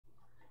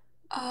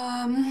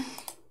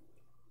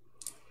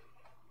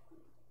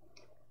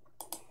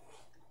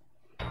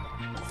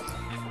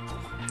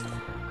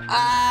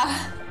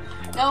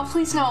No,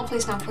 please no,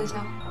 please no, please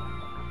no.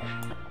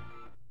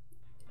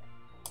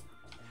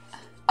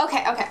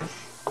 Okay, okay.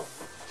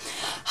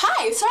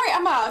 Hi, sorry,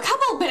 I'm a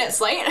couple minutes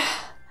late.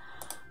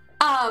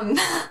 I'm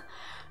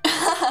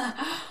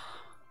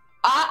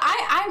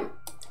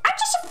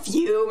just a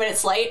few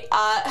minutes late.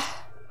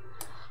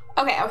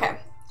 Okay, okay.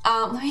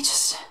 Let me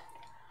just,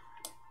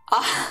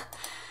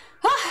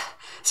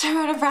 sorry, I'm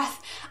out of breath.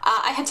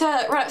 I had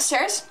to run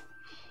upstairs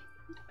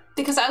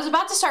because I was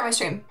about to start my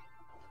stream.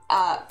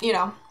 You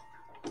know.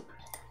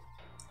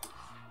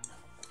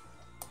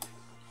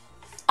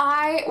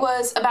 I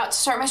was about to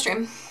start my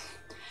stream,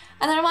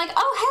 and then I'm like,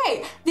 oh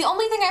hey, the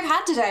only thing I've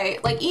had today,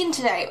 like eaten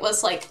today,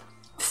 was like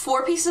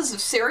 4 pieces of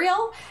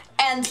cereal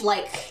and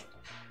like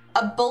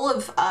a bowl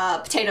of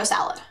potato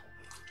salad.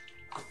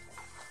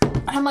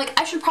 And I'm like,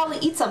 I should probably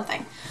eat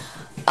something.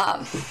 Then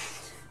I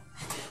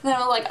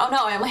was like, oh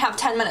no, I only have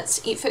 10 minutes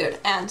to eat food,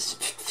 and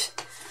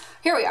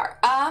here we are.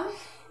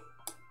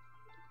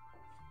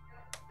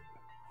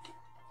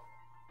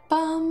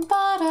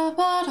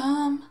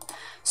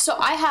 So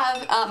I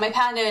have my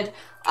patented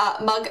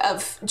mug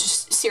of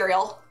just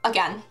cereal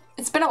again.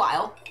 It's been a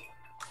while,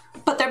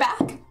 but they're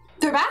back.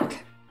 They're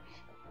back.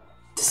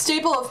 The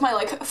staple of my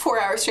like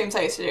 4-hour streams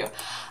I used to do.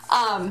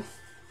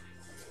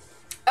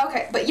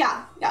 Okay, but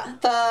yeah.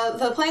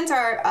 The plans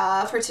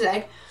are for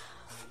today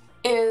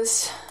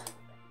is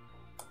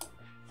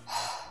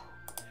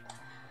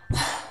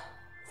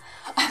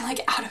I'm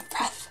like out of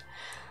breath.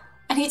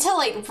 I need to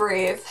like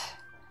breathe.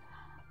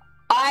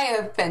 I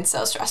have been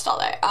so stressed all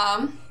day.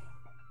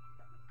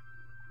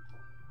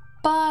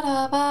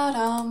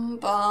 Ba-da-ba-dum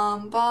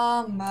bum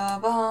bum ba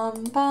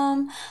bum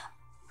bum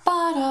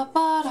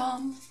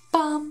ba-da-ba-dum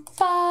bum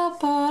ba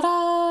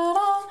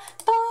ba-da-dum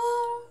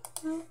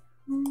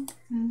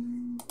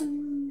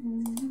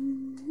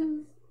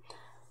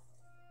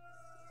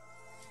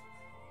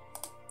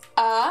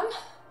bum.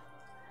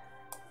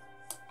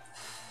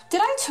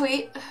 Did I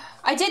tweet?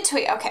 I did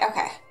tweet. Okay,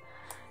 okay.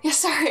 Yeah,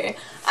 sorry.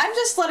 I'm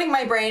just letting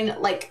my brain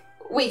like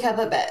wake up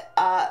a bit.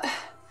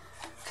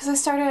 Because I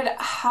started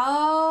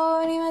how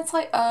many minutes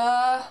late?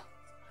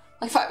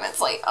 Like 5 minutes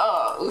late.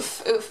 Oh,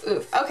 oof, oof,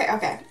 oof. Okay,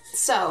 okay.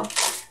 So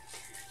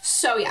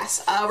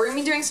yes, we're gonna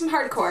be doing some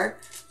hardcore,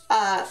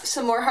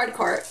 some more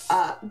hardcore,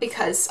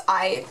 because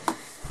I've been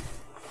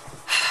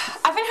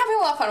having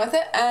a lot of fun with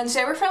it, and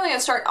today we're finally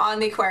gonna start on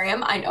the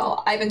aquarium. I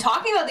know I've been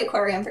talking about the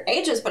aquarium for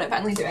ages, but I'm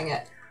finally doing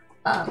it.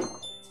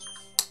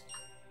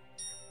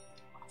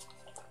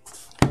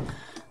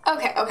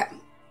 Okay, okay.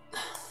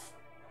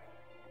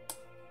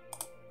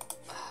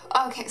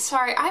 Okay,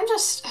 sorry, I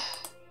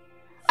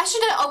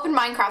should have opened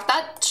Minecraft.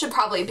 That should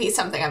probably be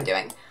something I'm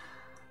doing.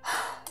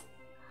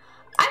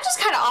 I'm just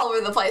kind of all over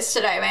the place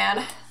today,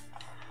 man.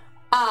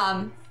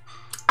 I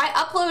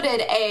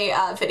uploaded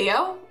a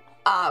video,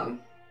 and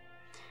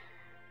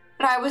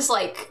I was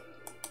like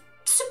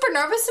super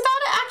nervous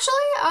about it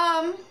actually,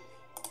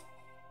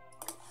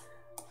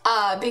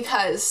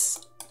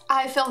 because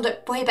I filmed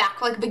it way back,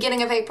 like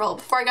beginning of April,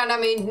 before I got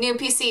on my new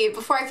PC,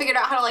 before I figured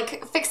out how to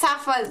like fix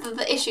half of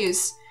the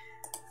issues.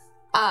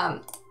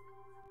 And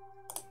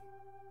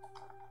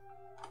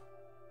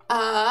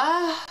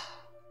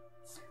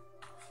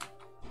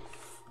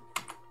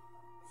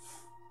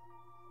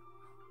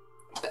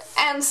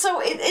so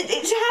it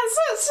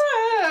has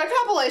a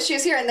couple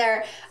issues here and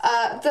there,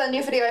 the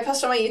new video I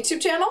posted on my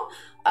YouTube channel,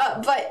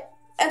 and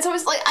so it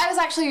was like, I was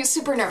actually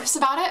super nervous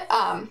about it,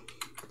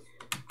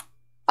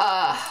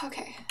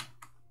 okay.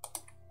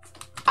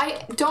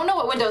 I don't know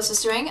what Windows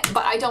is doing,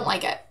 but I don't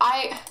like it.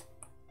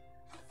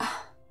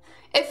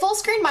 It full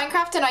screen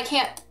Minecraft and I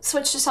can't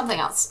switch to something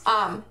else.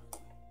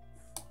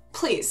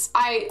 Please,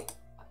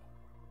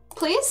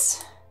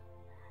 please?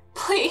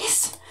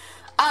 Please?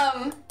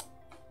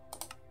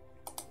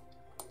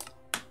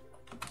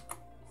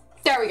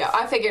 There we go,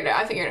 I figured it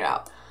out.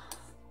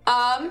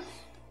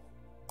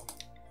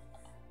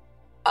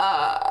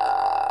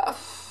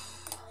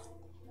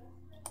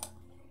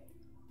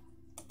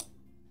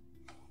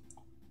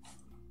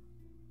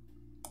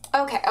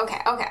 Okay,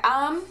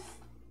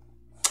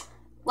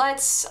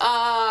 let's,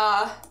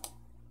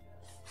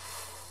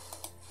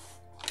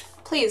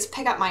 please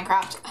pick up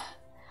Minecraft.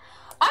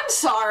 I'm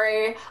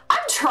sorry,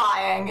 I'm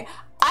trying.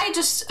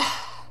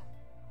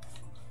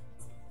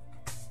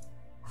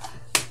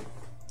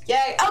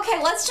 Yay,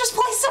 okay, let's just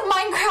play some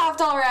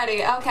Minecraft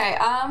already. Okay,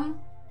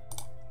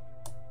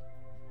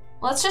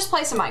 let's just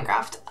play some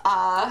Minecraft.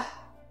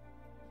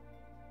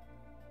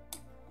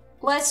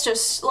 Let's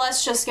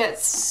just get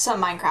some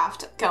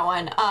Minecraft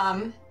going.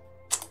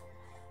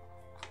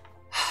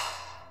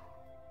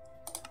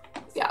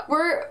 Yeah,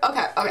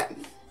 okay.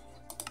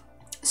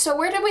 So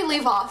where did we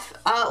leave off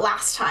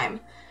last time?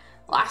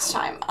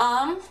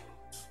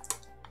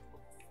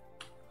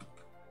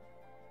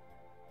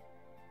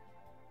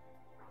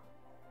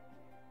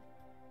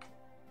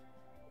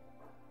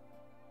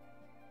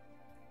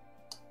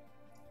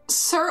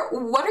 Sir,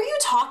 what are you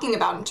talking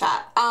about in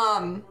chat?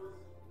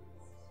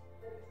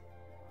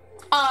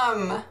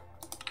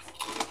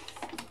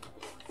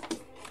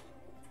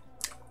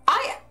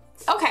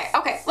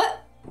 Okay,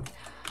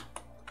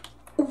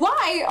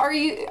 why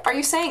are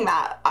you saying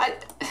that? I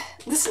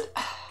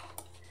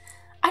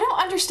don't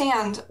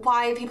understand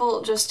why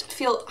people just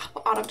feel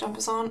auto jump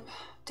is on.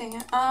 Dang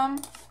it.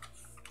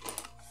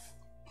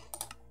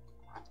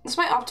 Is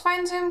my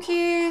Optifine Zoom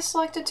key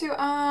selected to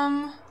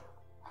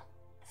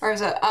or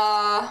is it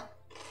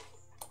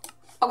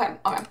okay.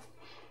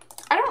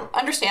 I don't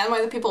understand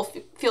why the people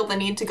feel the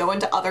need to go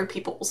into other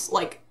people's,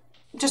 like,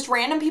 just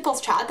random people's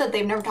chat that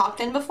they've never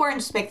talked in before and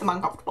just make them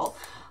uncomfortable.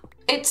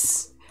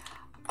 It's...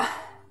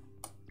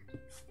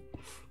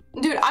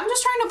 Dude, I'm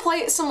just trying to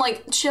play some,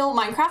 like, chill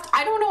Minecraft.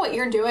 I don't know what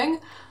you're doing,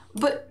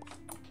 but...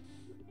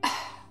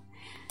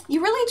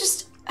 You really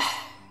just...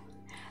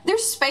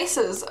 There's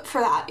spaces for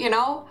that, you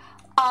know?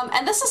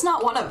 And this is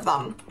not one of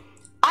them.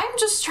 I'm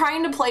just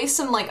trying to play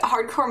some, like,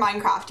 hardcore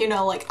Minecraft, you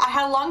know, like, I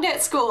had a long day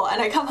at school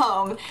and I come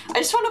home. I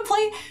just want to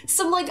play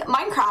some, like,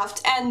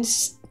 Minecraft, and,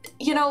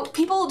 you know,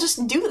 people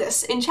just do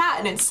this in chat,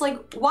 and it's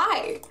like,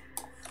 why?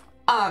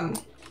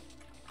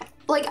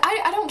 Like,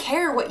 I don't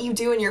care what you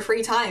do in your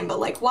free time,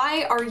 but, like,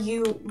 why are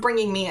you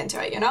bringing me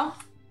into it, you know?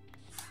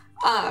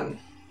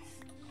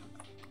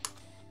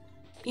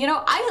 You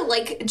know, I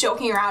like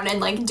joking around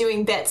and, like,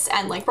 doing bits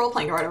and, like,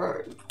 role-playing or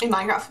whatever in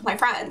Minecraft with my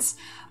friends,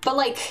 but,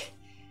 like,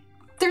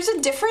 there's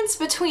a difference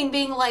between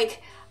being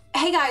like,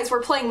 hey guys,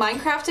 we're playing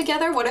Minecraft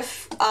together, what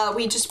if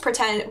we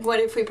pretend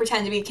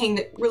to be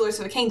rulers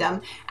of a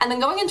kingdom, and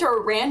then going into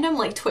a random,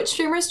 like, Twitch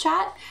streamers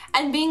chat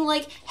and being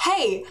like,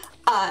 hey,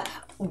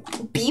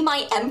 be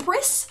my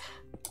empress?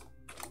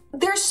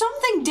 There's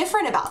something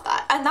different about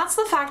that, and that's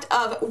the fact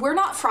of we're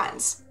not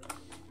friends.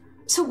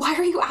 So why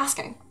are you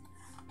asking?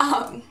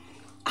 I'm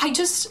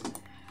just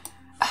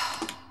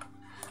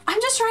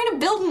trying to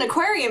build an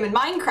aquarium in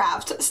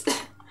Minecraft.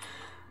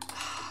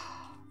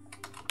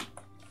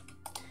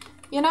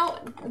 You know,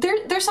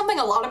 there's something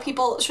a lot of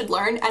people should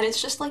learn, and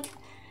it's just like,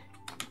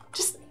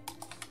 just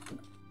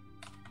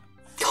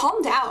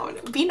calm down,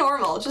 be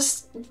normal,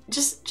 just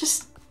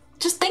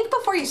think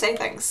before you say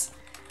things.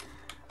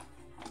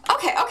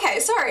 Okay,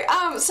 sorry.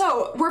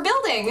 So we're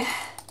building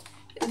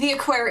the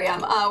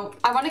aquarium.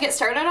 I want to get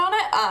started on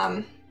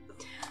it,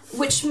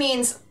 which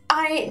means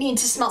I need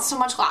to smelt so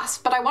much glass,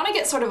 but I want to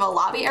get sort of a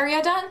lobby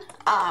area done.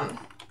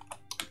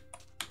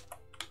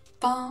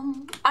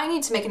 I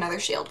need to make another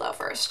shield though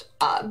first,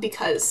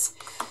 because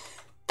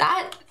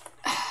that...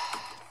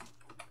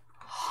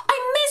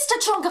 I missed a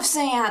chunk of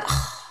sand!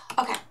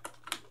 Okay,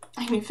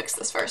 I need to fix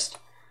this first.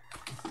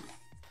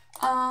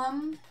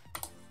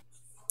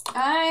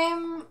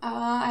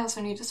 I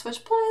also need to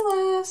switch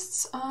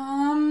playlists,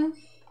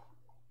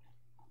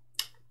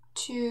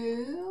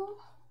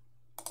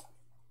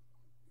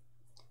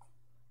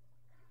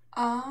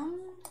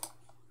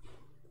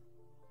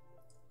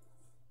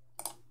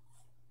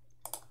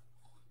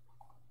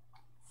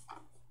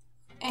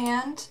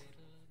 and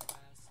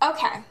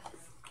okay,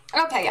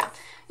 yeah,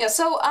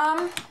 so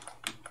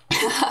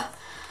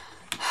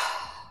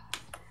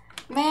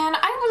man,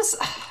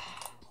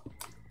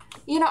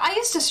 you know, I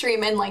used to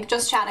stream in, like,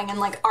 just chatting and,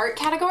 like, art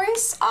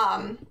categories,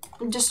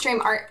 just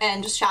stream art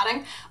and just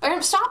chatting, but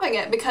I'm stopping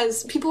it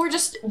because people were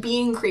just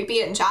being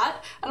creepy in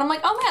chat, and I'm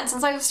like, oh man,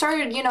 since I've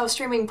started, you know,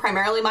 streaming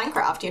primarily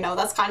Minecraft, you know,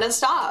 that's kind of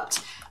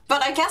stopped,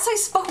 but I guess I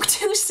spoke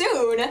too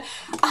soon.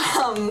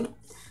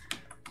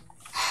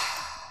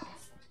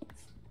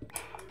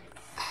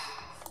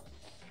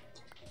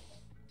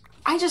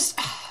 I just,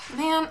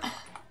 man.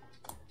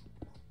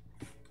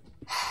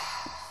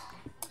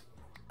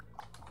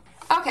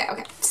 Okay,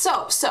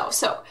 so,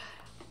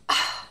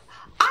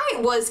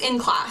 I was in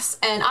class,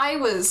 and I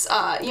was,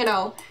 you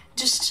know,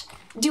 just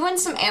doing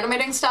some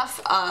animating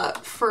stuff,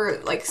 for,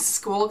 like,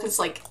 school, because,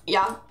 like,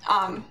 yeah,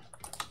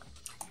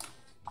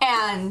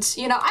 and,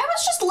 you know, I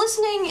was just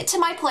listening to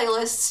my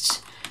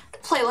playlists,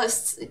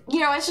 you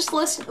know, I was just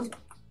listening,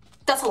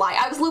 that's a lie,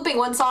 I was looping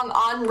one song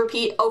on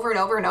repeat over and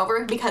over and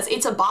over, because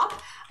it's a bop.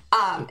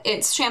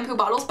 It's Shampoo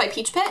Bottles by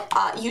Peach Pit.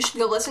 You should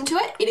go listen to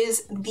it. It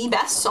is the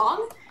best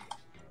song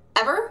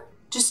ever,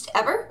 just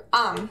ever.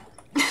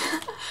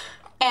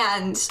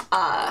 And,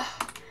 I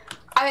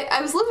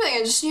was looping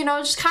and just, you know,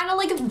 just kind of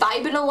like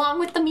vibing along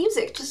with the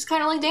music, just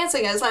kind of like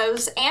dancing as I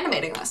was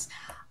animating this.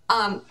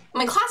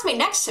 My classmate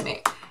next to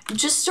me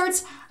just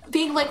starts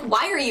being like,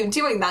 why are you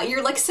doing that?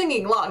 You're like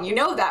singing along, you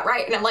know that,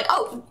 right? And I'm like,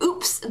 oh,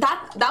 oops,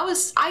 that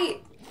was,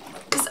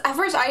 because at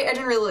first I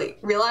didn't really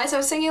realize I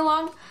was singing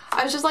along.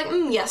 I was just like,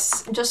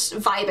 yes, just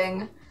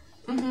vibing.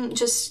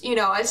 Just, you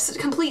know, I was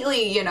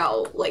completely, you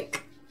know,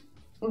 like,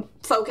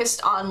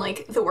 focused on,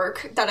 like, the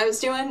work that I was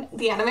doing,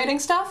 the animating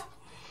stuff.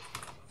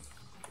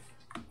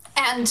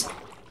 And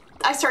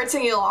I started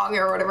singing along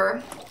or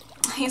whatever.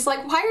 He's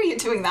like, why are you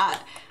doing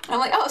that? And I'm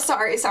like, oh,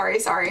 sorry.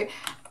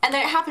 And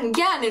then it happened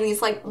again, and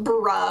he's like,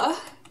 bruh.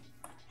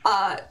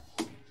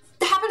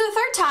 It happened a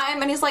third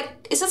time, and he's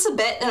like, is this a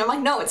bit? And I'm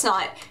like, no, it's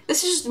not.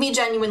 This is just me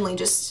genuinely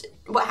just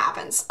what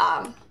happens.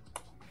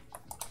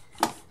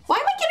 Why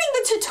am I getting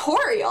the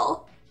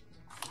tutorial?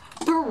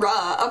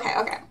 Bruh.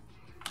 Okay.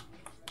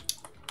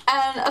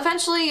 And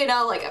eventually, you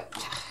know, like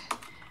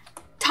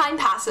time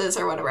passes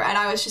or whatever, and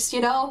I was just, you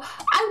know,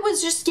 I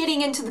was just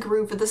getting into the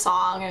groove of the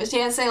song. I was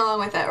dancing along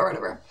with it or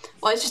whatever.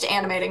 Well, I was just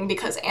animating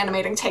because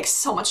animating takes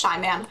so much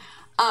time, man.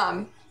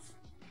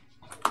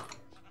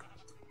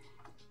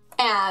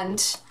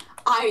 And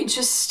I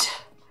just...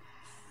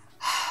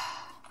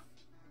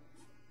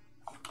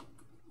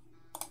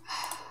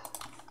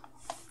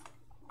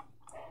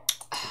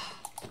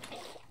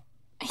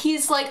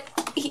 He's like,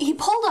 he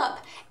pulled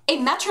up a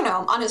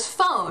metronome on his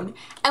phone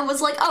and was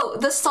like, oh,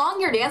 the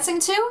song you're dancing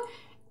to,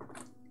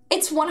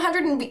 it's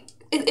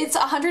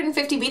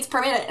 150 beats per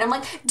minute. And I'm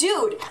like,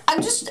 dude, I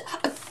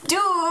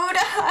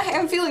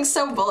am feeling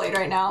so bullied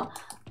right now.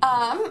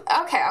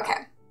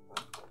 Okay.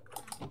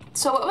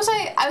 So what was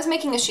I was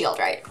making a shield,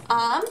 right?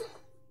 Oh,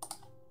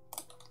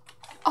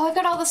 I've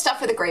got all the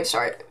stuff for the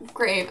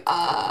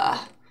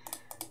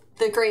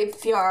the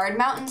graveyard,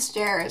 mountain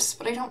stairs,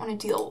 but I don't want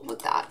to deal with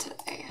that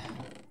today.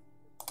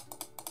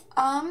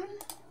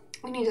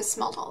 We need to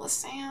smelt all the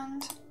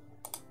sand.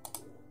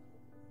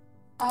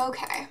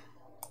 Okay.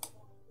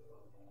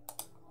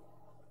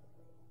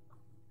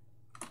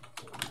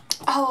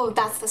 Oh,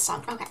 that's the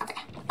song. Okay.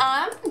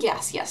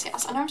 Yes.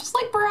 And I'm just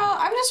like, bro,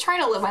 I'm just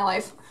trying to live my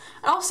life.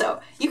 And also,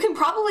 you can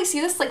probably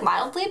see this like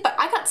mildly, but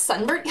I got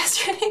sunburnt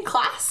yesterday in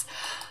class.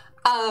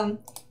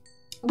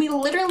 We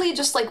literally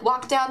just like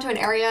walked down to an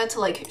area to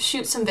like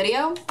shoot some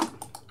video.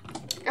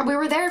 And we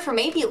were there for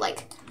maybe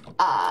like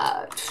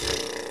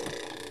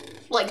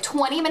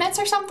 20 minutes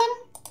or something.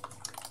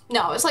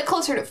 No, it was like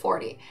closer to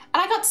 40. And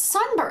I got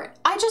sunburnt.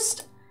 I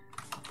just,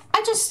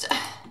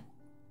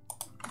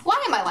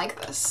 why am I like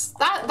this?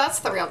 That's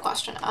the real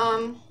question.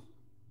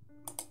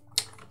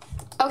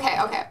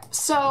 Okay.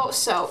 So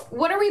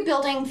what are we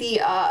building the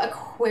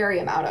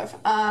aquarium out of?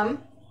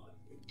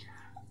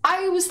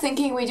 I was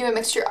thinking we do a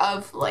mixture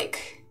of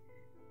like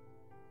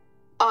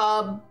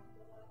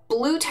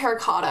blue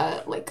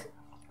terracotta, like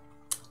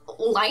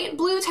light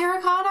blue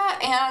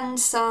terracotta, and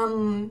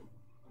some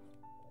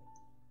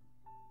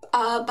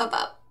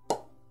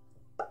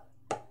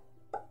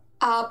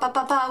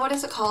what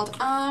is it called?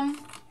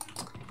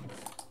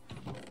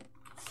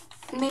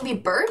 Maybe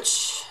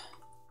birch?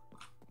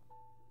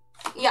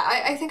 Yeah,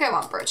 I think I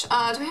want birch. Do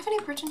I have any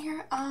birch in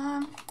here?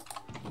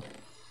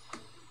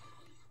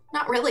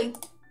 Not really.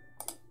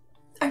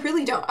 I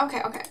really don't.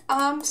 Okay.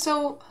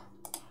 So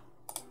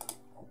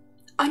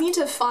I need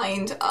to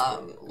find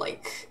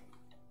like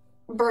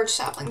birch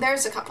sapling.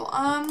 There's a couple.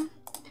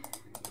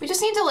 We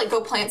just need to like go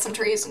plant some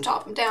trees and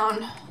chop them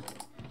down.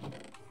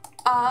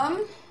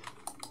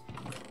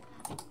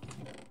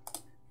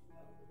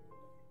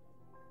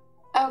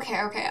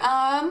 Okay.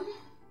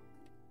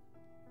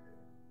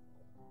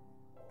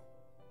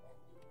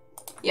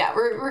 Yeah,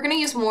 we're gonna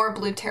use more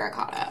blue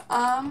terracotta,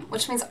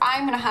 which means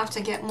I'm gonna have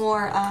to get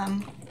more,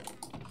 I'm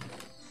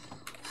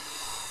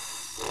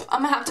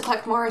gonna have to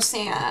collect more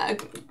sand,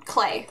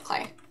 clay.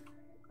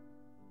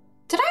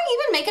 Did I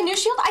even make a new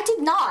shield? I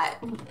did not.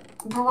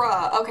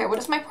 Bruh. Okay, what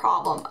is my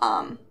problem?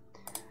 I've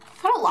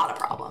got a lot of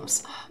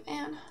problems. Oh,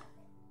 man.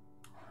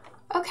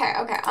 Okay.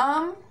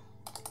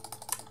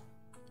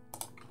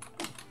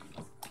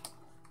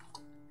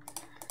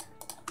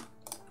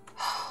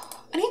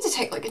 I need to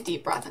take like a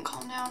deep breath and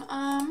calm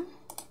down.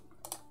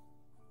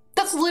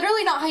 That's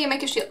literally not how you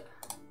make a shield.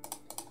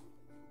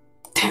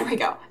 There we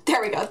go.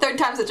 Third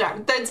time's the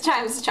charm.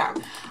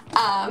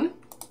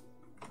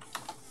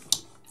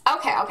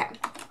 Okay.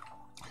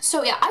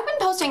 So yeah, I've been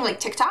posting like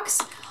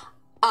TikToks.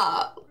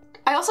 I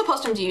also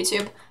post them to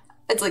YouTube.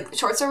 It's like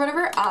shorts or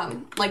whatever,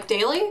 like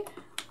daily.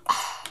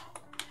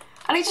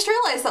 And I just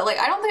realized that like,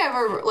 I don't think I've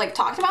ever like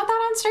talked about that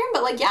on stream,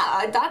 but like,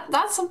 yeah,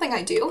 that's something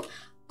I do.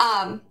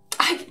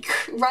 I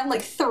run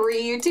like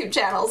 3 YouTube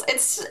channels.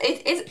 It's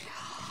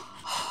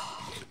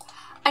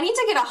I need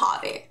to get a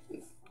hobby,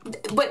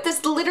 but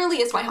this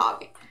literally is my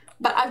hobby.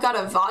 But I've got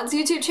a Vods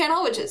YouTube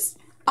channel, which is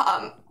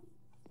a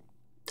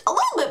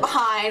little bit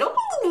behind, a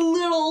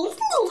little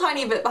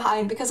tiny bit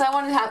behind, because I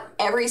wanted to have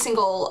every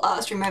single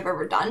stream I've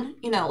ever done,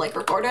 you know, like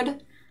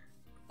recorded.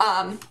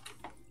 I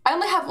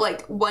only have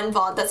like one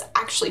VOD that's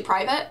actually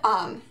private,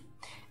 and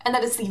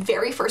that is the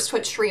very first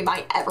Twitch stream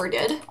I ever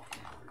did.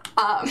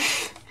 I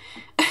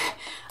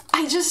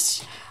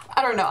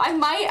don't know. I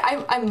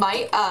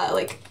might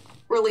like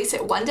release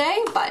it one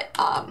day, but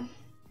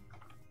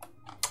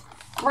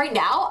right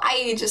now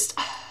I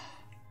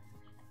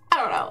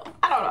don't know.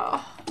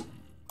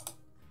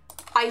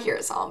 I hear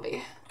a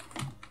zombie.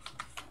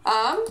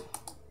 I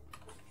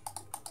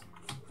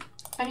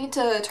need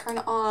to turn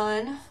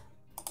on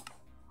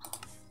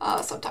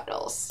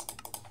subtitles.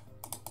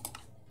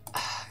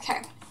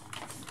 Okay.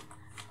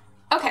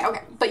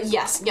 But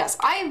yes,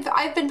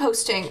 I've been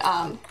posting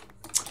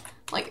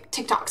like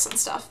TikToks and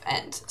stuff,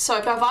 and so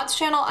I've got a Vods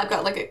channel, I've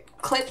got like a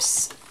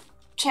clips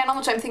channel,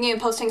 which I'm thinking of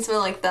posting some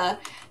of like the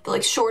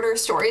like shorter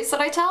stories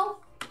that I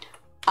tell.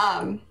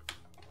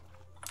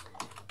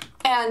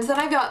 And then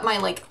I've got my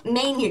like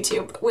main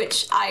YouTube,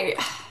 which I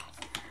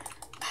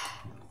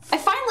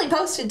finally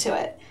posted to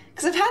it,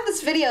 because I've had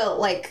this video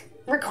like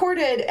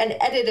recorded and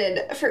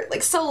edited for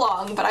like so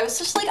long, but I was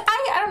just like,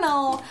 I don't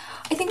know.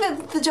 I think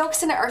that the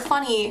jokes in it are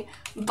funny,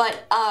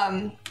 but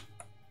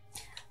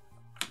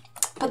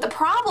the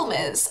problem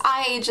is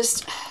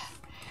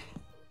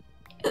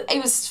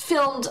it was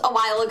filmed a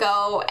while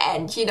ago,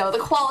 and you know, the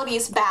quality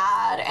is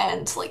bad,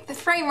 and like the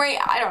frame rate,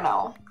 I don't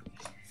know.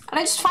 And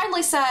I just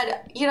finally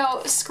said, you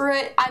know, screw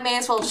it, I may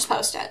as well just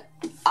post it.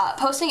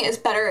 Posting is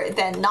better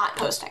than not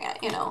posting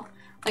it, you know?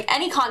 Like,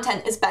 any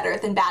content is better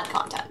than bad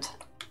content.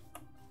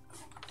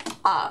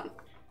 I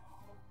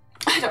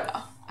don't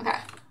know. Okay.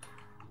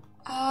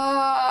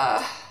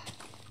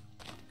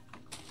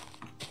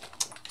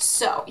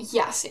 So,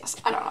 yes,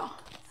 I don't know.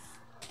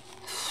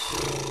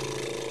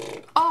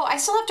 Oh, I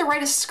still have to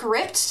write a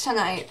script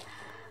tonight.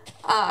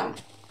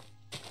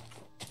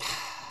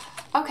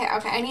 Okay,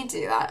 I need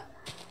to do that.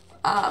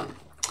 I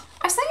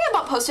was thinking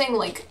about posting,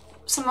 like,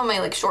 some of my,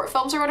 like, short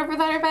films or whatever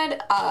that I've read,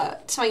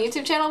 to my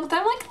YouTube channel, but then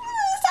I'm like,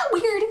 is that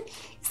weird?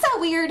 Is that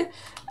weird?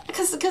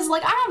 Because,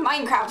 like, I'm a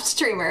Minecraft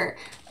streamer.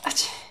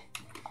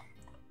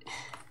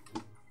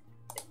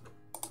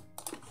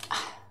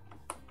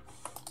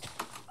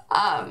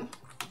 I'm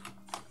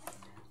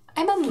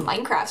a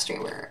Minecraft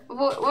streamer.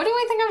 What do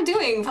I think I'm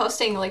doing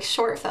posting, like,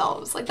 short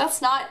films? Like,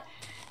 that's not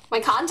my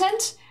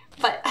content,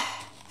 but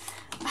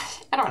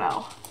I don't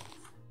know.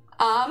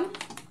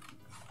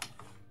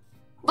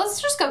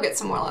 Let's just go get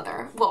some more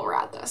leather while we're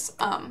at this.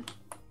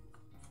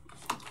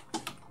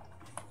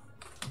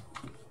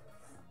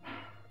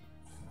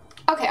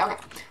 Okay.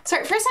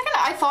 Sorry, for a second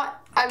I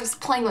thought I was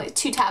playing like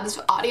 2 tabs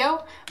of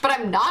audio, but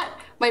I'm not.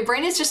 My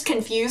brain is just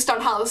confused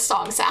on how the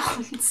song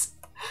sounds.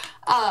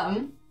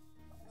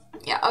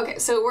 Yeah, okay,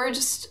 so we're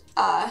just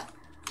on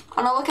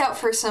a lookout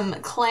for some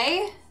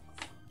clay.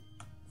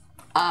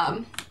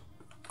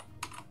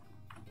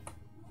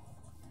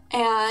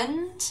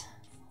 And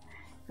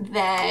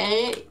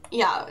then,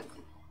 yeah,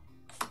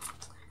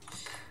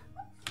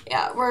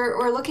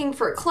 we're looking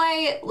for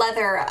clay,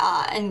 leather,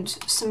 and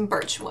some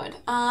birch wood.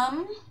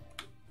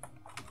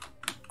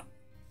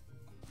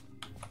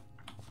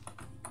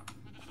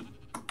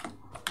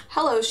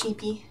 Hello,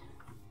 sheepy.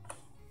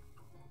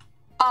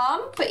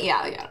 But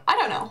yeah, I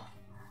don't know.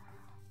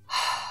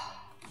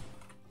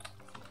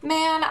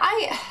 Man,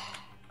 I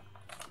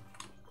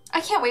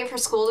can't wait for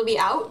school to be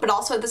out, but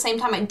also at the same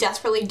time, I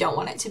desperately don't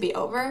want it to be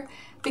over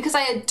because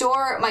I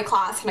adore my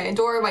class and I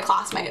adore my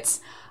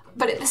classmates.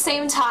 But at the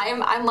same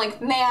time, I'm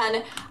like,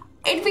 man,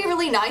 it'd be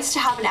really nice to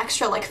have an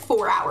extra like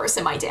 4 hours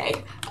in my day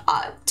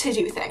to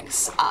do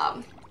things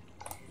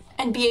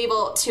and be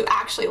able to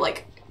actually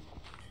like,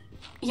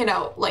 you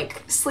know,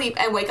 like sleep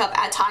and wake up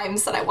at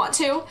times that I want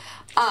to.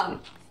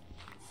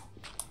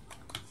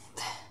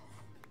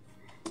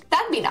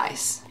 That'd be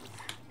nice.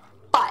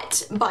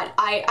 But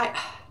I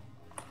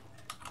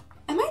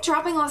am I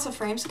dropping lots of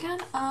frames again?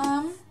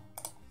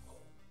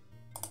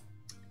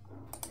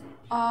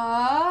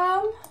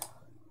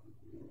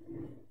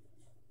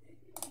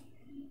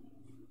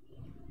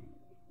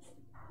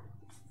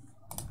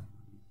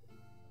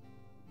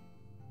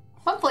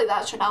 Hopefully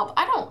that should help.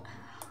 I don't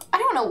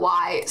know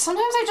why.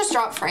 Sometimes I just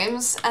drop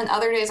frames and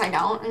other days I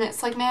don't, and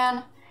it's like,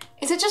 man,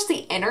 is it just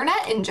the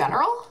internet in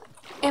general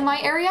in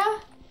my area?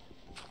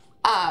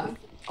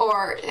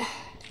 Or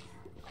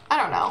I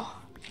don't know.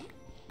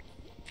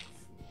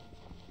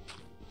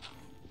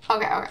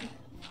 Okay.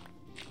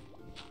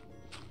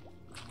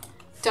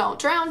 Don't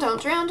drown.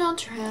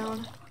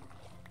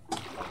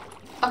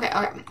 Okay.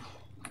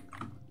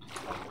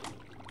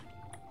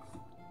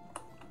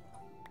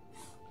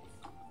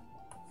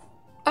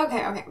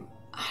 Okay.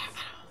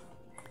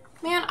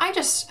 Man, I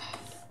just...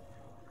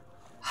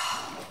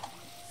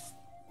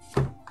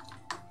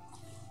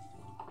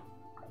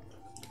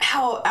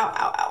 Ow.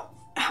 Ow,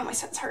 my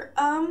sense hurt.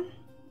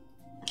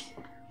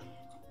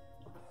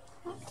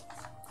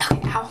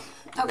 Okay, ow.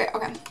 Okay.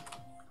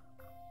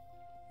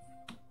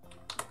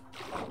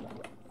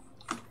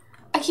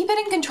 I keep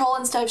hitting control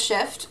instead of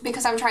shift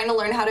because I'm trying to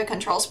learn how to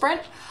control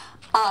sprint.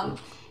 And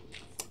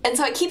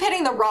so I keep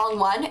hitting the wrong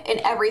one in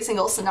every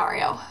single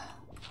scenario.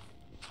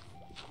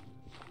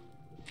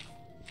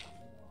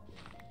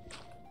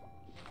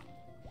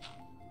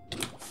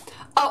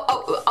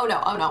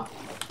 Oh no.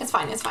 It's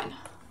fine.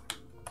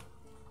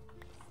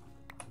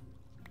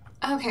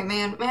 Okay,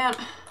 man.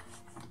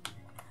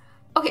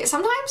 Okay,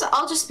 sometimes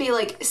I'll just be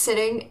like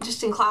sitting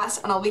just in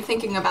class and I'll be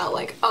thinking about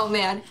like, oh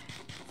man,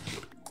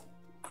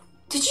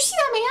 did you see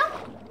that man?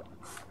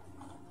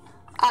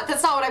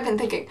 That's not what I've been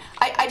thinking.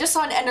 I just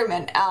saw an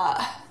Enderman.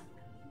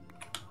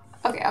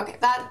 Okay,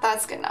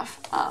 that's good enough.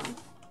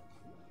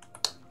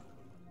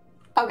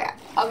 Okay,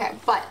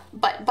 but,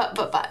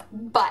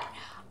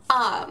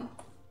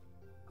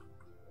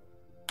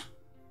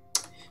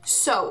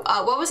 so,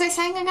 what was I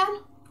saying again?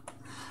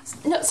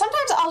 No,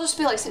 sometimes I'll just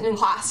be like sitting in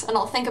class and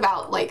I'll think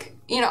about like,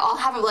 you know, I'll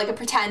have like a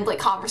pretend like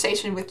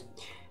conversation with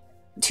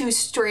to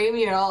stream,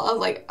 you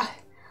know,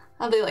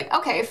 I'll be like,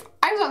 okay, if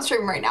I was on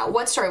stream right now,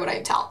 what story would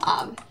I tell?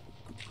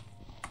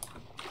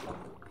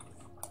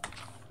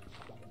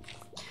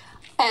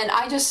 And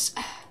I just,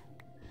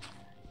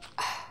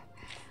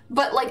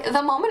 But like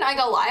the moment I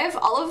go live,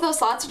 all of those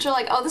thoughts which are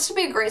like, oh, this would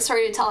be a great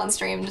story to tell on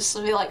stream, just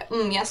to be like,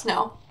 yes,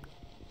 no.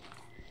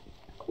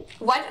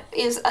 What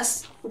is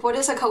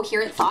a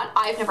coherent thought?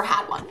 I've never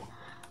had one.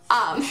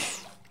 I'm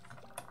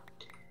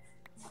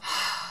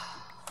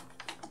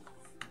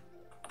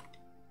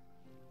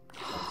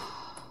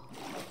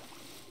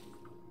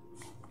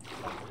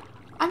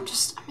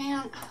just,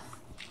 man.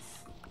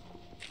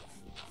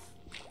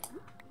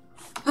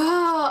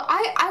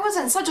 I was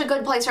in such a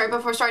good place right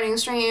before starting the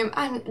stream,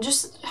 and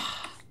just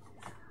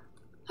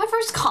my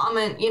first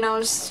comment, you know,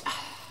 just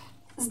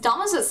as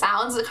dumb as it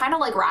sounds, it kind of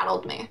like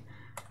rattled me,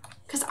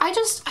 because I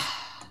do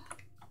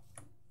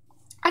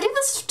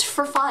this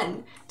for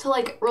fun, to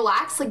like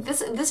relax. Like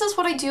this is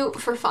what I do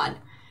for fun,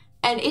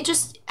 and it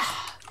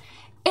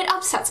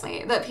upsets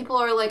me that people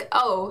are like,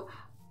 oh,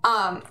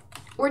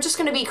 we're just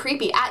gonna be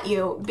creepy at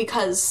you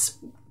because,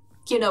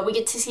 you know, we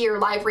get to see your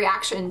live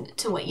reaction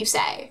to what you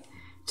say,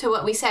 to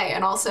what we say,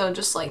 and also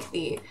just like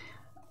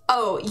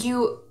oh,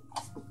 you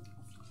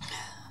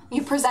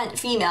present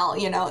female,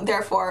 you know,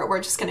 therefore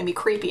we're just gonna be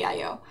creepy at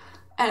you.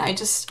 And I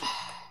just,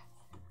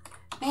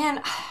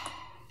 man,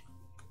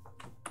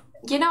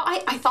 you know,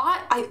 I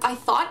thought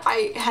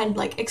I had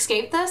like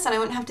escaped this and I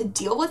wouldn't have to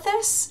deal with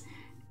this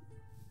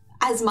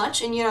as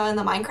much in, you know, in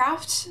the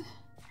Minecraft,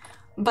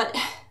 but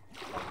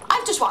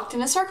I've just walked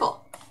in a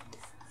circle.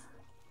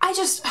 I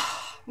just,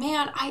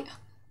 man,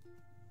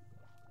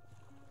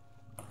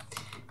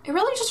 it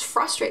really just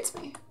frustrates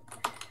me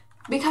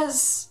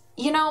because,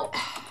 you know,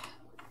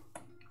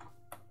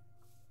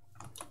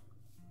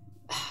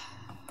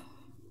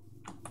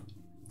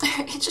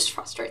 it just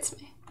frustrates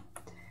me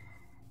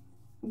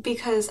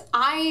because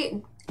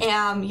I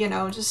am, you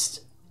know,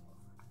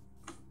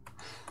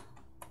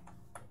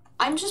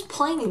 I'm just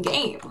playing a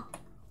game.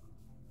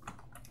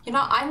 You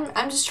know,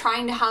 I'm just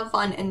trying to have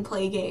fun and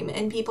play a game,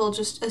 and people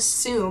just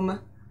assume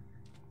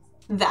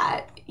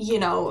that, you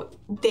know,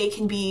 they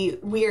can be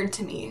weird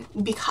to me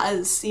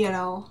because, you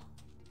know,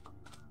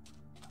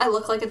 I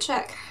look like a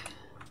chick.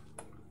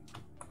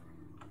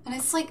 And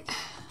it's like,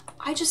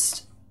 I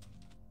just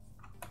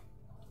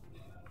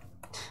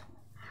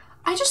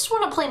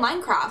want to play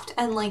Minecraft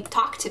and like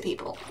talk to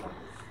people,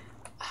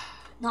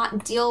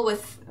 not deal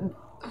with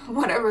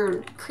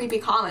whatever creepy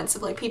comments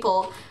of like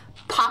people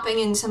popping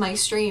into my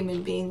stream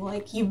and being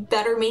like, you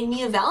better make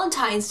me a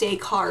Valentine's Day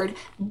card,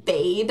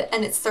 babe,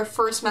 and it's their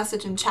first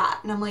message in chat,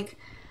 and I'm like,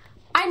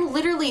 I'm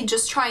literally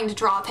just trying to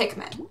draw a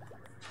Pikmin.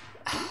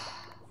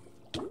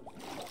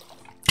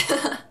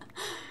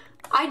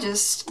 I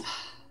just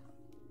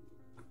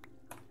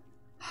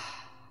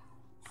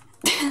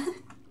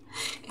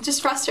it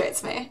just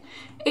frustrates me.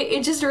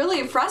 It just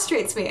really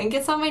frustrates me and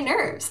gets on my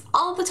nerves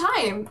all the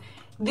time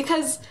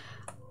because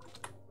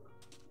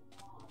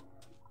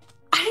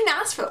I didn't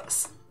ask for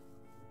this.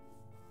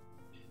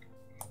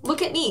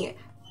 Look at me,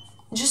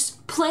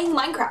 just playing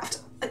Minecraft.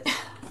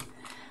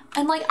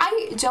 And like,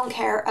 I don't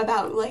care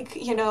about like,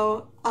 you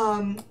know,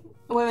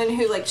 women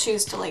who like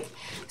choose to like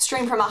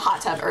stream from a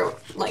hot tub or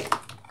like,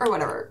 or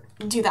whatever,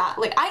 do that.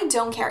 Like, I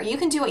don't care. You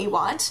can do what you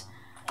want.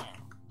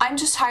 I'm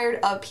just tired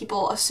of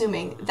people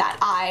assuming that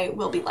I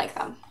will be like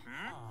them.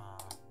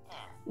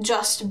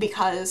 Just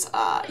because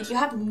you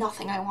have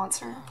nothing I want,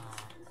 sir.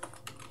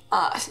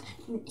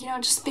 You know,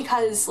 just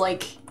because,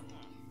 like,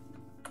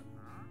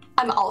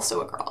 I'm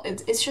also a girl.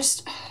 It's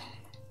just...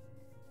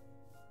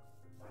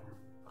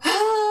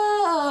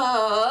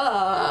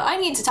 I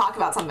need to talk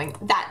about something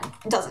that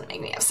doesn't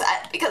make me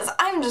upset, because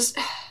I'm just...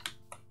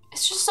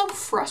 It's just so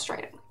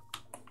frustrating.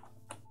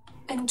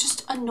 And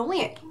just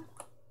annoying.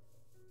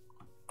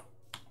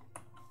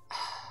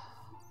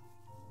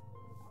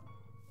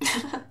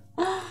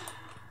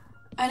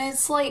 And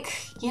it's like,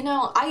 you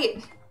know,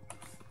 and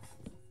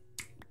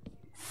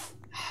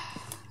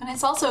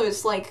it's also,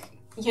 it's like,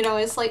 you know,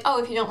 it's like,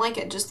 oh, if you don't like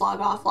it, just log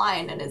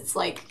offline. And it's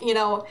like, you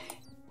know,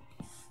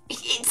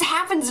 it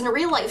happens in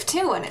real life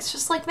too. And it's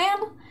just like, man,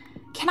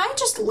 can I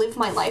just live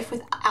my life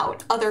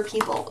without other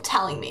people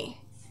telling me?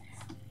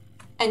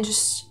 And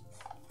just,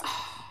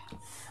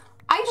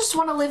 I just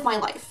want to live my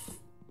life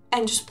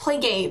and just play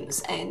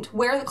games and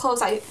wear the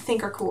clothes I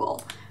think are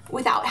cool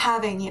without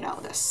having, you know,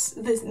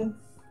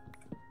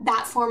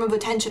 that form of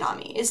attention on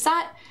me. Is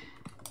that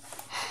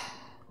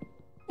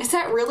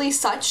really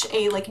such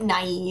a like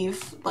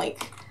naive,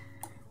 like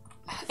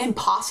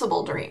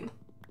impossible dream?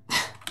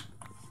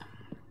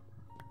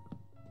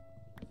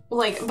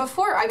 Like,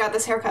 before I got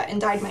this haircut and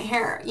dyed my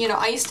hair, you know,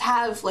 I used to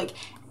have like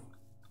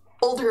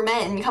older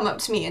men come up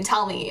to me and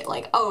tell me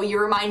like, oh, you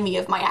remind me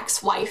of my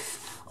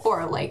ex-wife,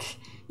 or like,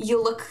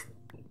 you look,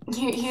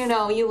 you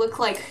know, you look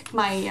like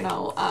my, you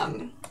know,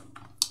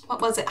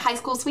 what was it, high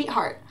school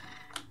sweetheart.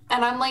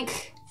 And I'm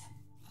like,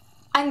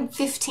 I'm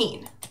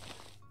 15.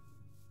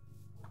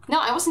 No,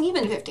 I wasn't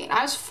even 15.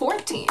 I was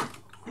 14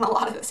 when a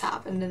lot of this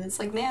happened. And it's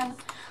like, man,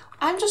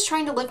 I'm just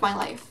trying to live my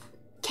life.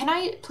 Can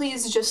I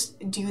please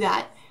just do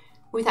that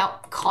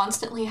without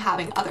constantly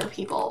having other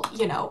people,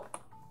 you know,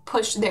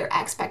 push their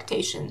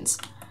expectations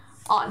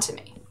onto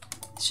me?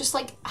 It's just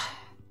like,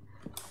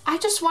 I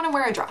just want to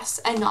wear a dress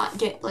and not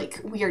get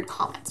like weird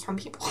comments from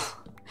people.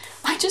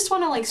 I just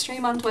want to like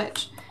stream on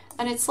Twitch,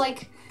 and it's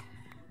like,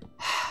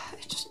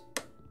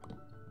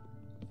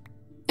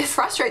 it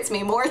frustrates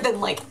me more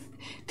than like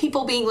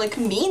people being like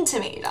mean to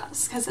me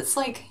does, because it's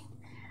like,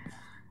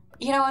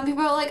 you know, when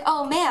people are like,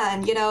 oh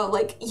man, you know,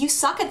 like you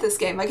suck at this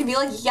game, I can be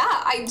like, yeah,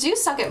 I do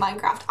suck at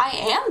Minecraft. I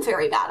am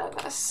very bad at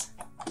this.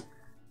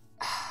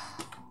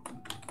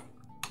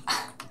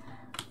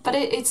 But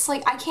it's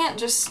like, I can't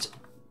just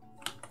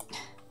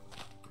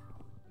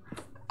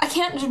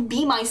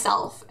be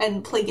myself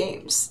and play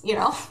games, you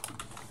know?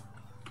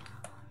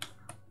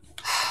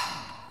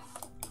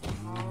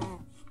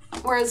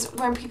 Whereas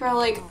when people are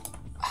like,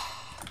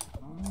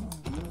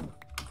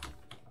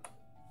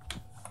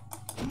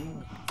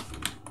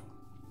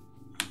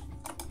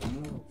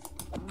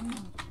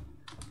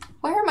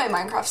 why are my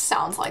Minecraft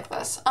sounds like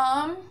this?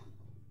 I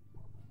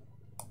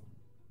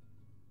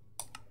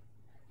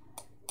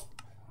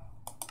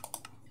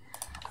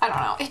don't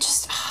know. It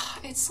just,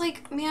 it's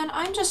like, man,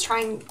 I'm just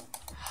trying.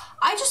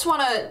 I just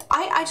want to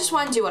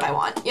do what I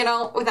want, you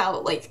know,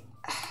 without like,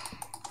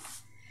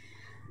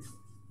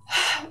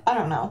 I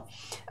don't know.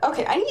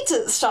 Okay, I need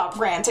to stop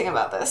ranting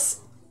about this.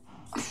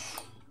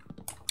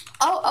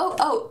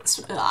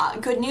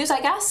 Good news,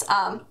 I guess.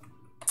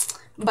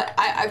 But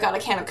I've got a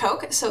can of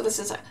Coke, so this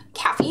is a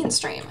caffeine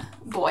stream,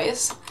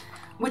 boys,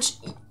 which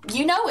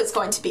you know is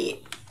going to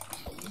be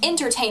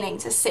entertaining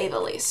to say the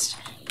least.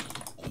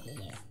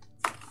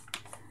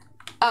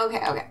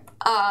 Okay.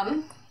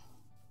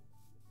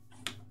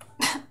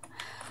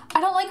 I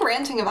don't like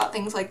ranting about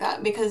things like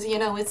that because, you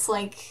know, it's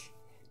like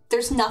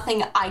there's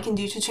nothing I can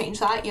do to change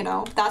that, you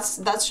know. That's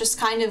just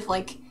kind of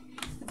like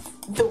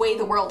the way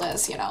the world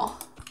is, you know.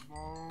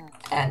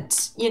 And,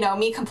 you know,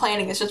 me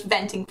complaining is just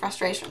venting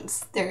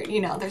frustrations. There,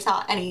 you know, there's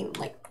not any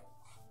like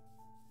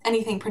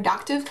anything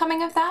productive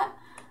coming of that.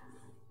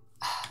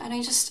 And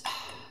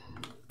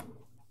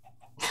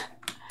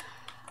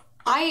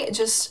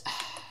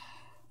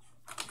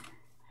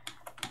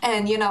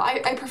and, you know,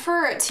 I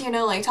prefer to, you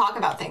know, like talk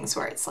about things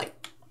where it's like,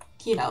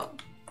 you know,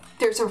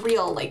 there's a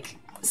real like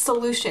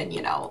solution,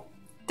 you know,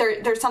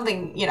 there's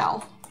something, you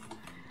know,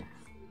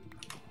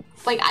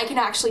 like I can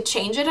actually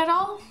change it at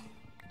all.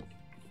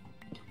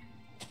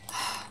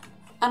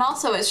 And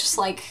also it's just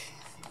like,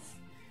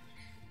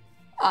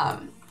 I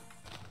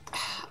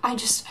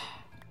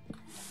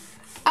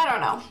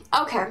don't know.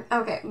 Okay.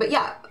 But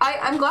yeah,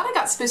 I'm glad I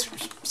got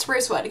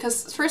spruce wood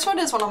because spruce wood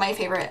is one of my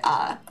favorite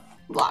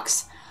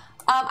blocks.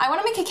 I want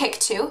to make a cake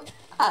too,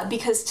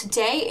 because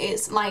today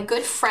is my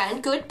good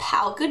friend, good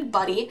pal, good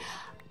buddy,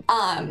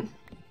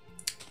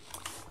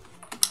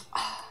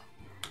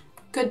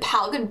 good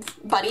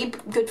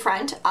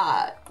friend,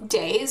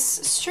 Day's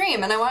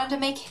stream, and I wanted to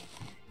make,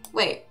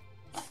 wait,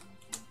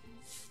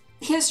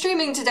 he is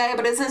streaming today,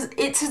 but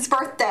it's his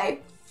birthday.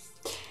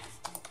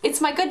 It's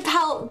my good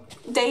pal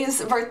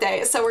Day's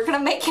birthday, so we're gonna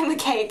make him a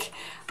cake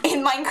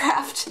in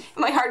Minecraft,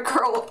 in my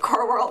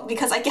hardcore world,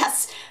 because I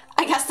guess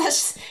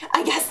this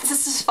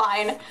is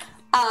fine.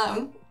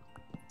 I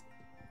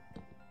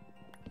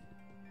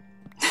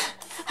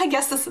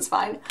guess this is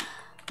fine.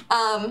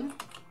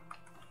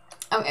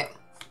 Okay.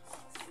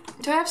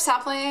 Do I have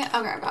sapling? Okay,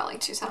 I've got like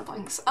 2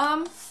 saplings.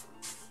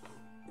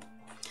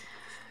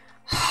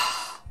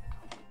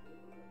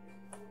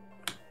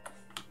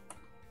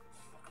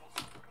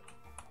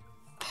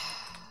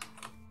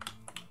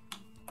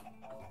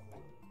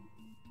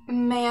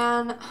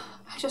 Man,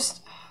 I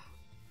just...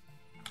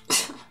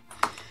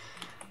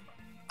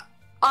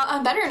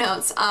 on better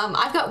notes,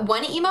 I've got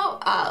one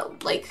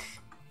emote, like,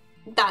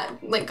 that,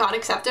 like, got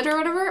accepted or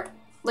whatever,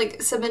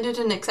 like, submitted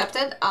and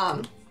accepted,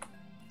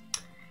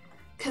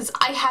 because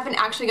I haven't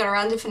actually got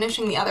around to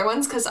finishing the other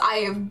ones, because I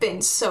have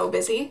been so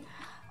busy.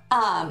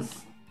 I'm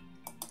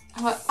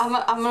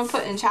gonna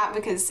put in chat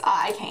because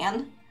I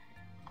can,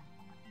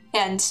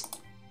 and,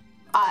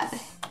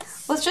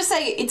 let's just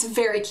say it's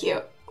very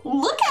cute.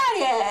 Look at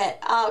it!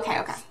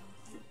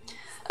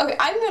 Okay,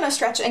 I'm gonna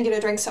stretch and get a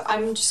drink, so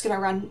I'm just gonna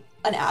run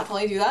an ad while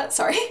I do that,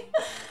 sorry.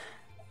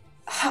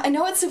 I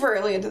know it's super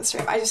early into the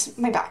stream,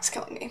 my back's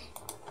killing me.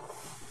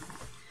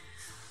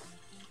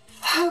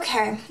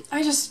 Okay,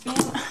 man,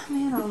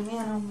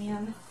 oh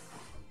man.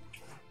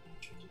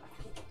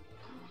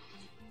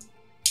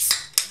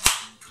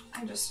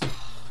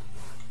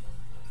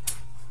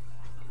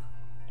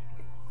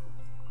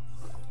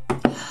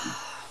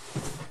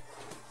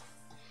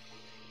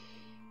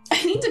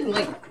 I need to,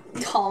 like,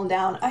 calm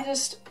down.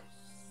 It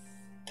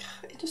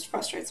just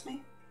frustrates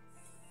me.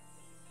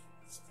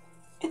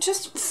 It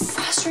just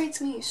frustrates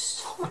me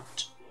so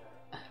much.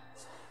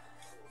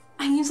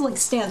 I need to, like,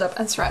 stand up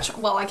and stretch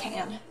while I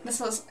can.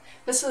 This is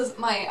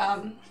my,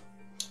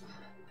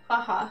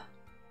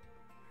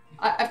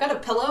 I've got a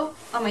pillow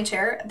on my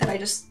chair that I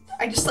just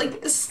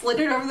like slid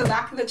it over the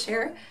back of the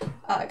chair,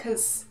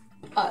 cause,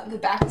 the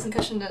back isn't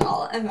cushioned at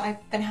all, and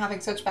I've been having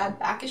such bad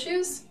back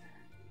issues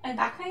and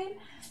back pain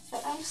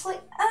that I'm just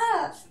like,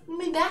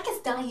 my back is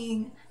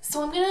dying.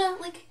 So I'm gonna,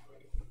 like,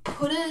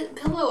 put a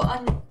pillow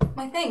on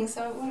my thing,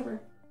 so whatever.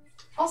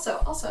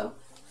 Also,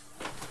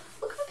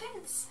 look at my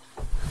pants.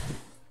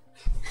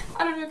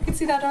 I don't know if you can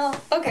see that at all.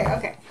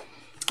 Okay.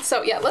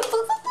 So yeah, let's.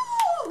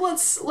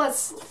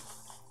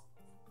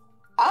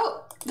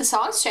 Oh, the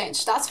song's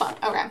changed. That's fun.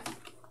 Okay.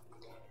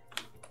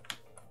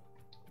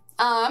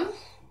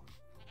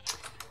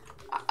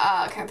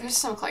 Okay, there's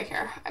some clay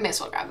here. I may as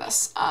well grab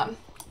this.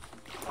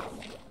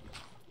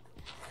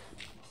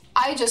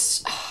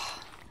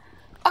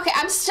 Okay,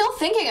 I'm still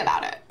thinking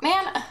about it,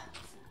 man.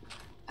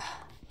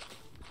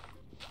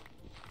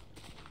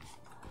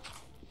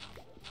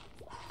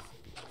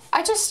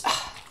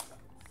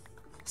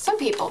 Some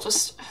people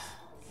just.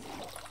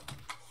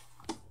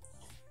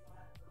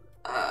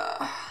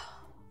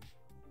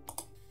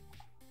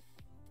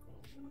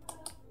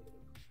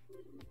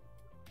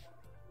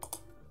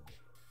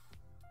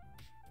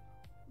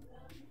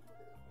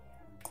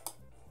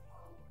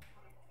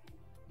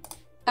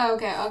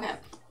 Okay.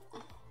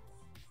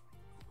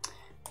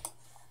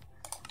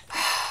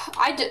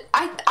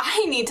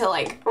 I need to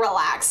like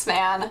relax,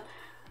 man.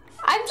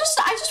 I just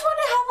want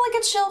to have like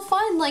a chill,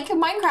 fun, like a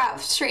Minecraft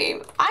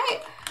stream.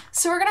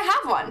 So we're gonna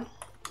have one.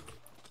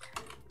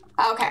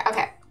 Okay.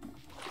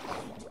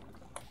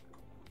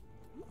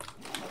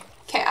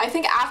 Okay, I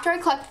think after I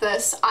collect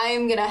this, I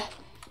am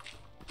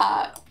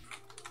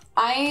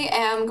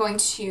going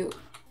to,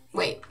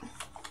 wait.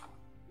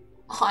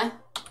 Huh?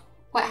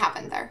 What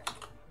happened there?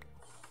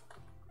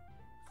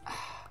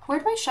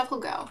 Where'd my shovel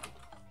go?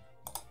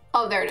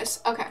 Oh, there it is.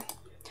 Okay.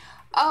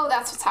 Oh,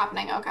 that's what's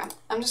happening. Okay.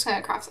 I'm just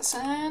gonna craft this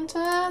into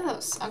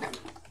those. Okay.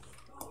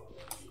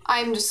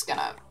 I'm just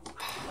gonna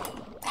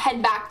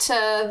head back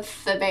to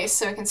the base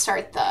so we can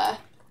start the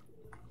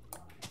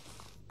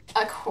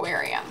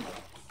aquarium.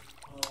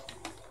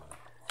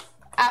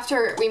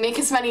 After we make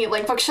as many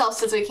like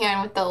bookshelves as we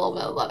can with the little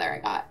bit of leather I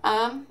got.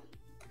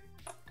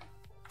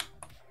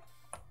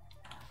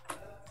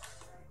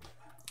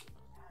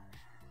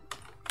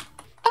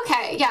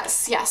 Okay,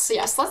 yes.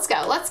 Let's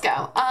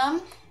go.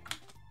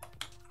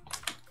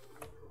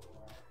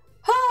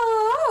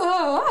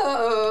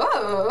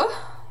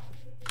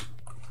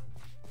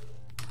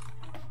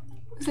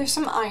 There's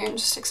some iron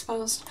just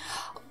exposed.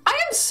 I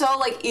am so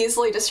like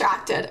easily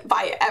distracted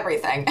by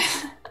everything.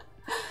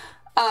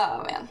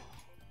 Oh man.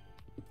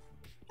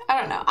 I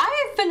don't know.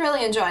 I've been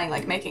really enjoying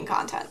like making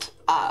content.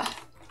 I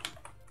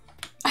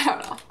don't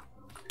know.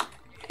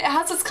 It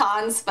has its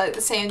cons, but at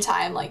the same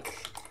time, like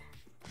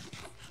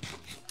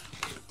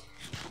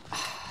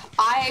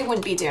I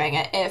wouldn't be doing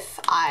it if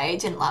I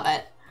didn't love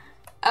it.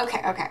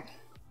 Okay.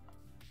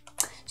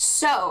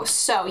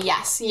 So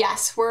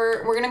yes,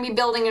 we're gonna be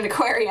building an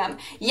aquarium.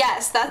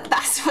 Yes,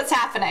 that's what's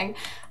happening.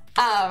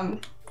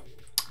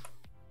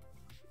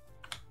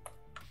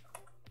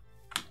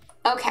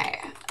 Okay.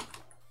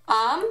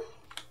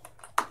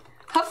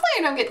 Hopefully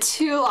I don't get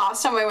too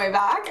lost on my way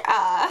back.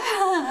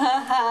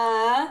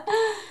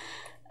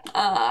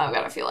 I've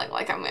got a feeling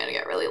like I'm gonna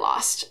get really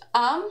lost.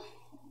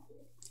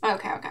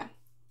 Okay.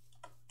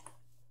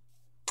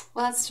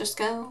 Let's just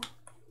go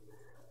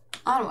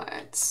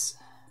onwards.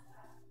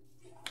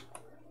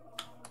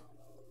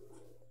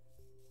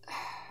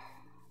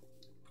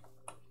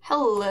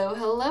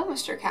 Hello,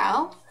 Mr.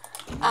 Cow.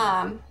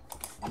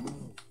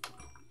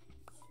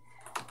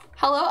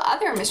 Hello,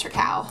 other Mr.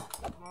 Cow.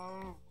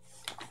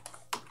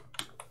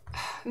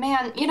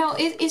 Man, you know,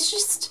 it's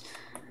just,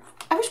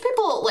 I wish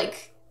people,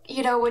 like,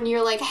 you know, when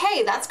you're like,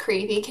 hey, that's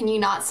creepy, can you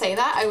not say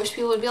that? I wish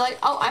people would be like,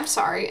 oh, I'm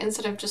sorry,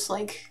 instead of just,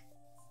 like,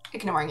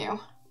 ignoring you.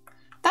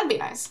 That'd be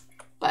nice,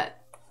 but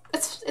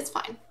it's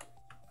fine.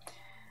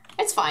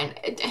 It's fine.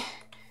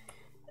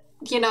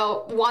 You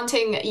know,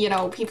 wanting, you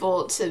know,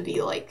 people to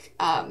be like,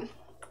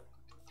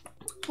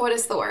 what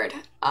is the word?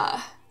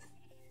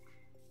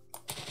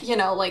 You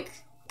know, like,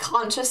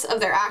 conscious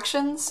of their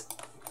actions.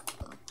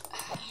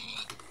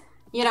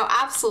 You know,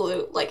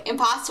 absolute, like,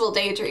 impossible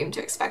daydream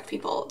to expect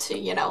people to,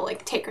 you know,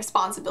 like, take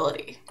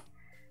responsibility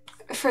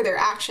for their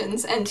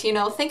actions and, you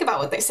know, think about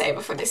what they say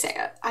before they say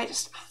it.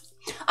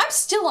 I'm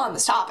still on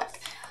this topic.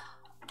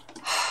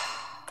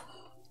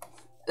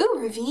 Ooh,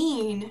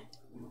 ravine.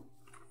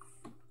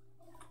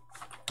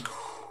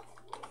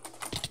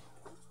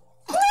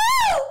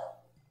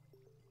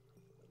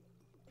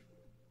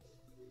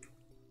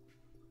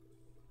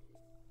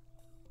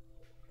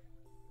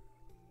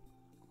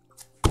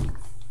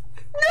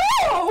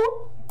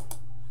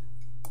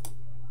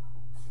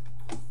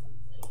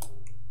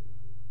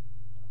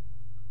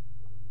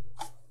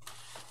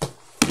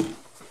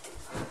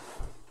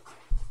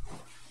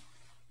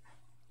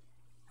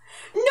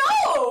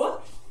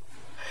 No!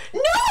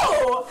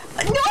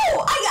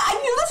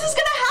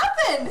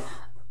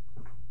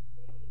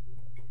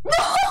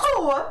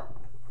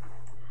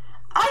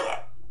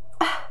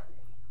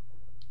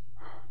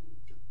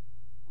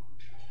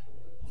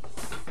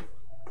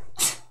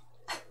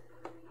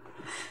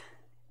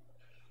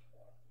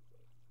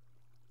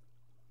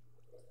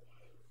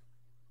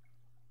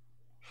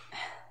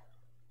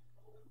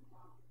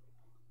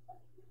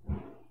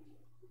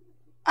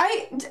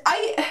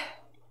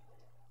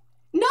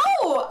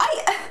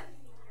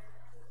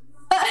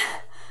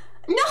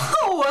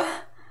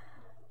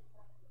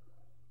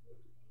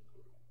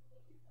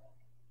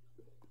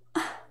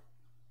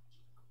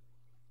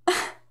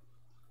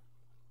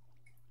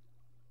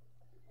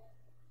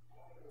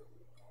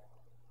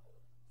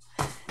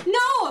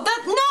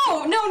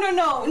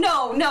 no,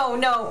 no, no,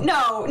 no,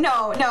 no,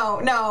 no, no,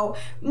 no,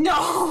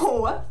 no.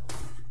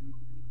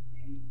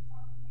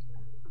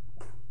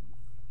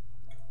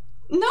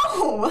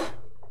 No.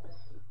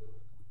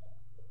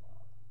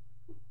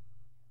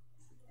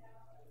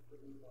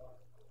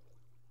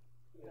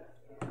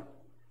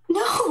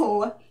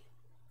 No.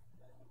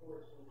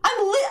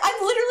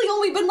 I've literally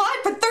only been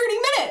live for 30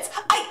 minutes.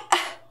 I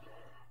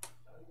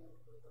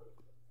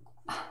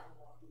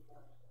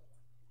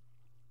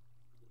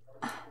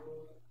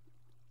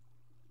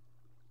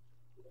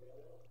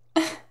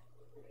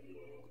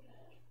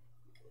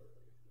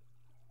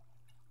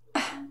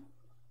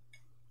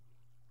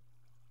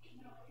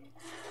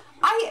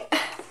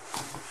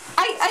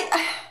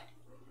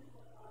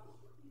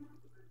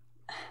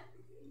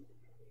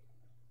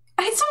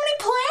had so many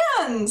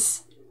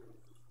plans.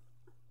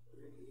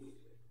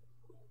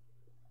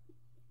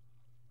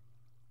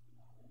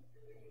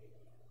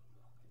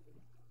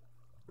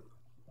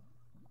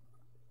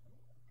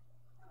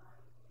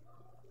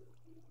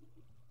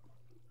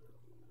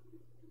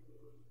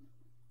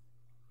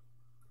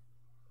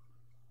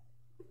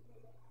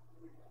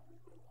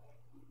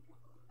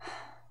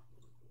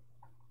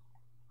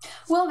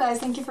 Well, guys,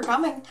 thank you for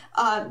coming.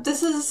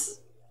 This is...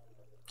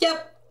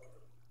 Yep.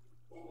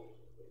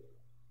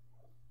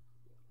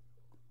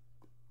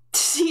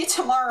 See you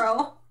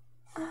tomorrow.